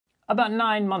About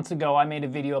 9 months ago, I made a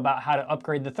video about how to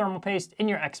upgrade the thermal paste in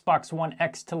your Xbox One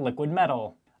X to liquid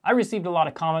metal. I received a lot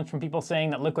of comments from people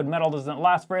saying that liquid metal doesn't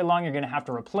last very long, you're going to have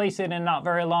to replace it in not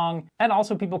very long, and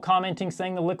also people commenting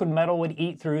saying the liquid metal would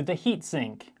eat through the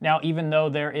heatsink. Now, even though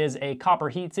there is a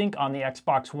copper heatsink on the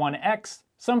Xbox One X,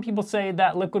 some people say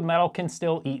that liquid metal can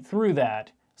still eat through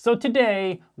that. So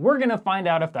today, we're going to find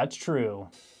out if that's true.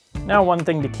 Now, one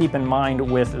thing to keep in mind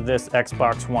with this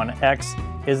Xbox One X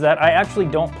is that I actually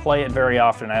don't play it very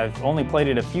often. I've only played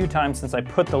it a few times since I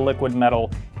put the liquid metal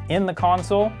in the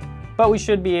console, but we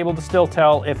should be able to still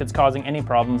tell if it's causing any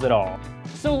problems at all.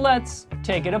 So let's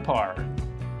take it apart.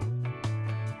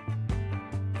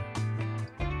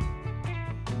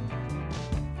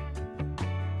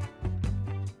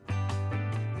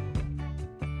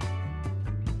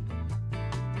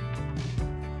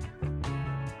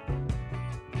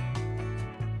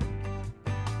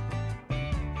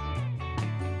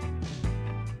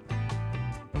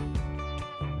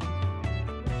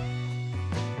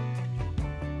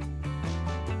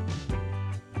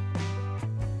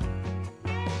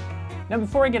 Now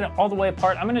before I get it all the way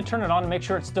apart, I'm gonna turn it on and make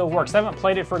sure it still works. I haven't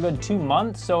played it for a good 2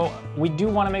 months, so we do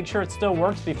wanna make sure it still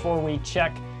works before we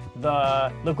check the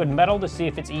liquid metal to see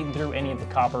if it's eaten through any of the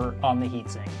copper on the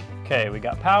heatsink. Okay, we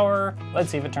got power. Let's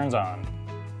see if it turns on.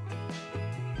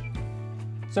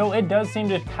 So it does seem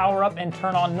to power up and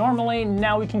turn on normally.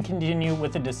 Now we can continue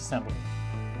with the disassembly.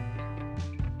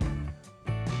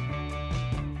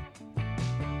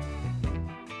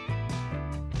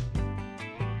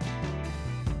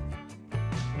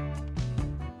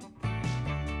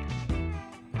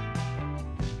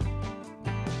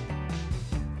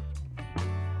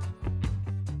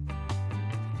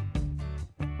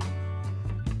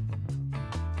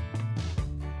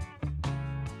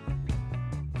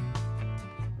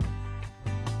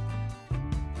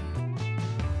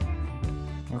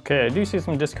 Okay, I do see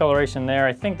some discoloration there.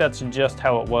 I think that's just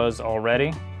how it was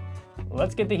already.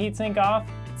 Let's get the heatsink off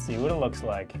and see what it looks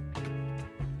like.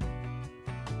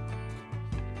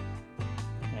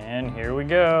 And here we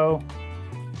go.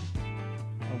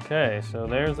 Okay, so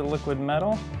there's the liquid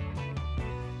metal.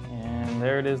 And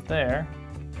there it is there.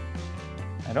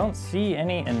 I don't see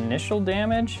any initial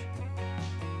damage.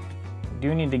 I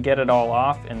do need to get it all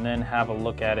off and then have a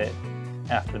look at it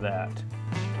after that.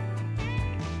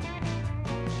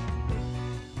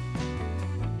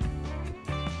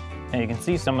 And you can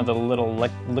see some of the little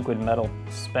liquid metal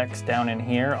specks down in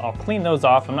here. I'll clean those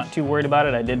off. I'm not too worried about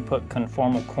it. I did put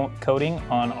conformal coating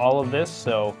on all of this,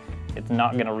 so it's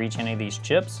not gonna reach any of these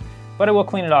chips. But I will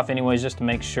clean it off anyways, just to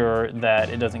make sure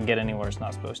that it doesn't get anywhere it's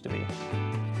not supposed to be.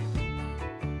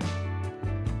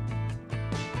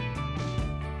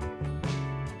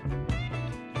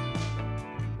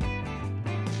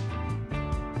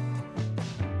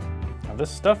 This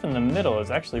stuff in the middle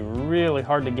is actually really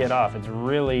hard to get off. It's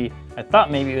really, I thought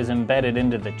maybe it was embedded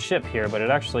into the chip here, but it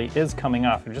actually is coming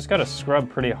off. You just got to scrub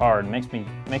pretty hard. It makes me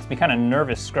kind of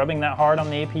nervous scrubbing that hard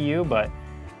on the APU, but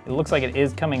it looks like it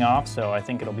is coming off, so I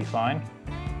think it'll be fine.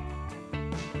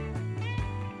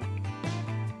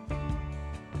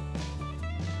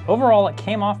 Overall, it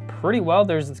came off pretty well.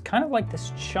 There's kind of like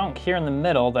this chunk here in the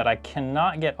middle that I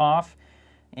cannot get off.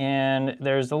 And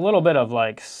there's a little bit of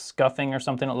like scuffing or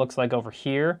something it looks like over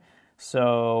here.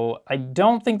 So I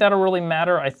don't think that'll really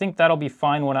matter. I think that'll be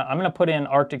fine when I'm gonna put in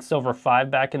Arctic Silver 5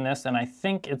 back in this, and I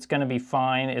think it's gonna be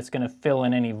fine. It's gonna fill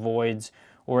in any voids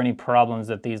or any problems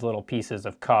that these little pieces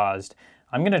have caused.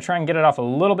 I'm gonna try and get it off a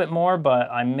little bit more,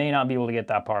 but I may not be able to get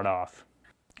that part off.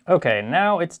 Okay,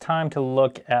 now it's time to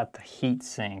look at the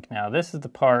heatsink. Now this is the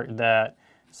part that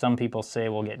some people say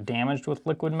will get damaged with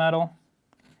liquid metal.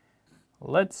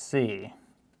 Let's see.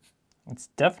 It's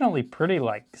definitely pretty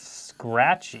like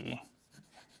scratchy.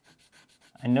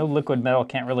 I know liquid metal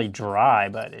can't really dry,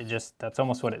 but that's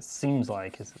almost what it seems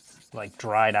like. It's like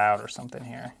dried out or something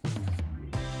here.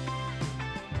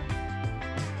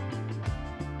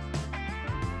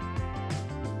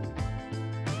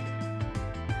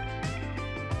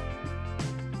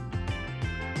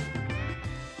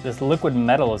 This liquid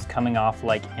metal is coming off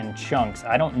like in chunks.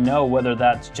 I don't know whether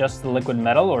that's just the liquid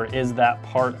metal or is that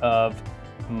part of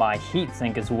my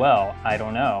heatsink as well. I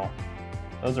don't know.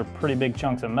 Those are pretty big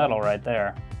chunks of metal right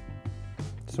there.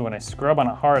 So when I scrub on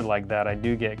it hard like that, I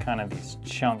do get kind of these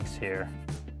chunks here.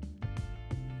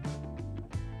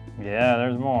 Yeah,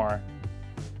 there's more.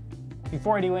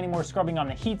 Before I do any more scrubbing on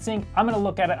the heatsink, I'm gonna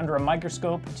look at it under a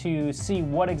microscope to see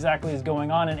what exactly is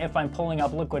going on and if I'm pulling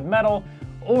up liquid metal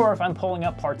or if I'm pulling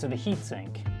up parts of the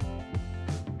heatsink.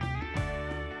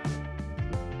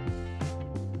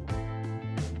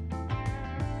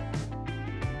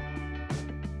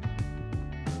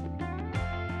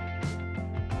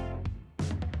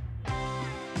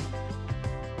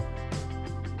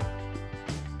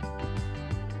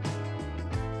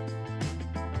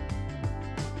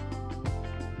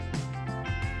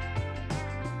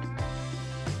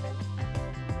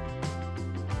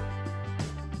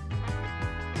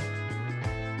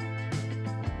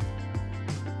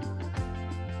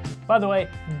 By the way,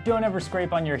 don't ever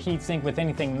scrape on your heatsink with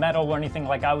anything metal or anything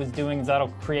like I was doing, as that'll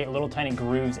create little tiny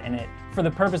grooves in it. For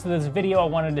the purpose of this video, I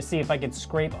wanted to see if I could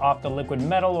scrape off the liquid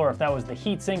metal or if that was the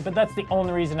heatsink, but that's the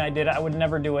only reason I did it. I would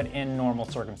never do it in normal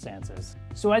circumstances.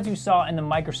 So as you saw in the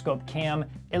microscope cam,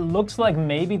 it looks like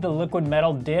maybe the liquid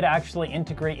metal did actually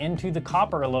integrate into the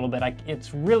copper a little bit.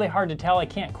 It's really hard to tell, I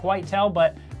can't quite tell,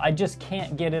 but I just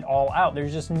can't get it all out.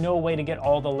 There's just no way to get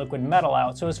all the liquid metal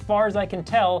out. So as far as I can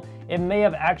tell, it may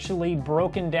have actually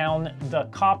broken down the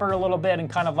copper a little bit and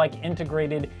kind of like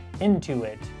integrated into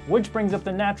it. Which brings up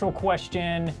the natural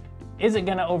question, is it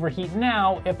gonna overheat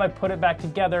now if I put it back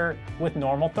together with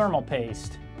normal thermal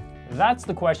paste? That's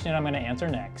the question I'm gonna answer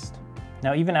next.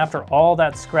 Now, even after all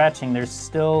that scratching, there's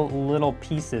still little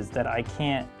pieces that I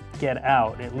can't get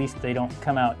out. At least they don't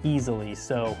come out easily.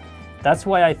 So that's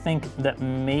why I think that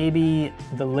maybe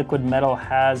the liquid metal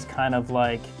has kind of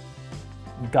like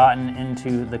gotten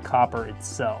into the copper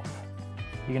itself.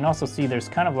 You can also see there's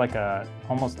kind of like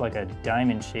almost like a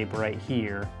diamond shape right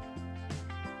here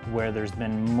where there's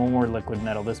been more liquid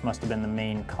metal. This must have been the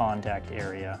main contact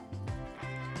area.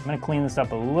 I'm gonna clean this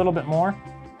up a little bit more.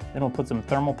 Then we'll put some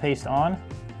thermal paste on,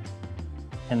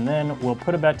 and then we'll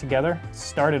put it back together,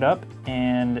 start it up,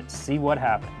 and see what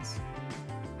happens.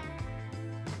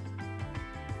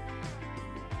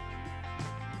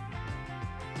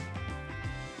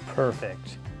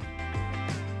 Perfect.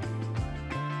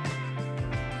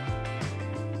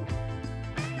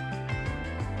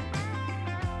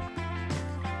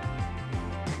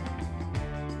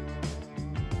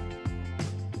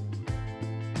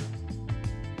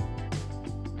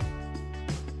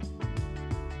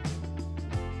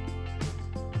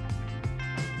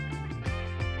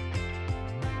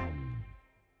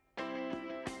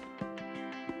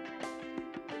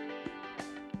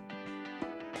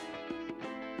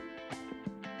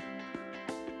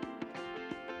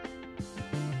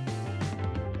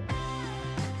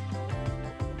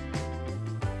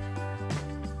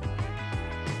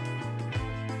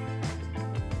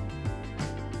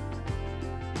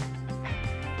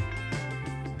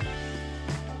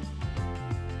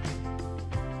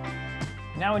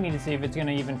 Now we need to see if it's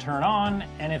gonna even turn on,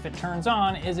 and if it turns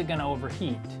on, is it gonna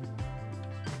overheat?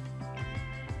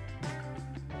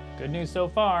 Good news so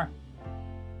far.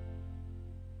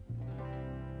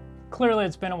 Clearly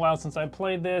it's been a while since I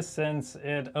played this, since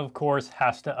it of course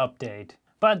has to update.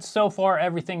 But so far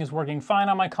everything is working fine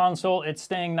on my console. It's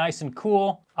staying nice and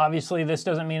cool. Obviously this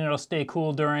doesn't mean it'll stay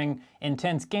cool during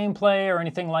intense gameplay or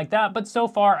anything like that, but so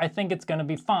far I think it's gonna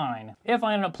be fine. If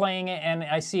I end up playing it and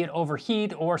I see it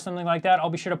overheat or something like that,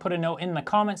 I'll be sure to put a note in the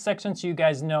comment section so you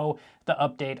guys know the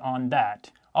update on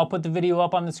that. I'll put the video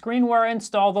up on the screen where I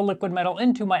install the liquid metal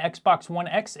into my Xbox One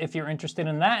X if you're interested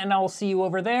in that, and I will see you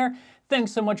over there.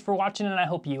 Thanks so much for watching, and I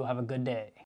hope you have a good day.